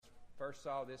first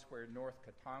saw this where North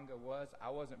Katanga was.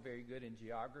 I wasn't very good in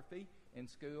geography in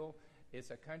school. It's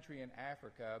a country in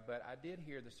Africa, but I did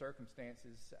hear the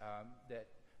circumstances that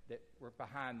were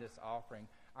behind this offering.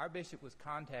 Our bishop was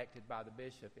contacted by the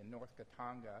bishop in North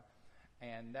Katanga,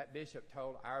 and that bishop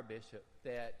told our bishop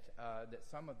that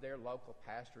some of their local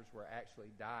pastors were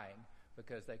actually dying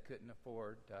because they couldn't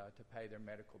afford to pay their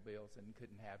medical bills and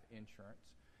couldn't have insurance.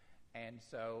 And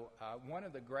so one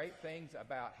of the great things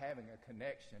about having a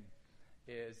connection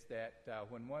is that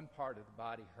when one part of the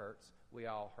body hurts, we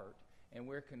all hurt. And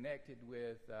we're connected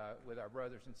with our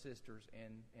brothers and sisters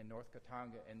in North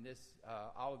Katanga, and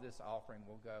all of this offering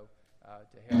will go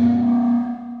to help.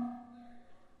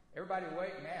 Everybody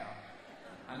awake now?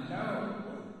 I know.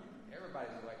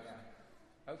 Everybody's awake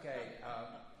now. Okay,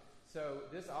 so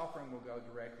this offering will go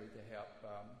directly to help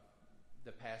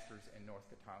the pastors in North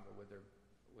Katanga with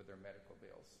their medical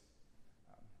bills.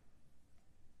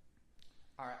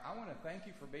 All right, I want to thank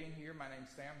you for being here. My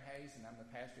name's Sam Hayes, and I'm the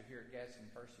pastor here at Gadsden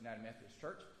First United Methodist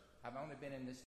Church. I've only been in this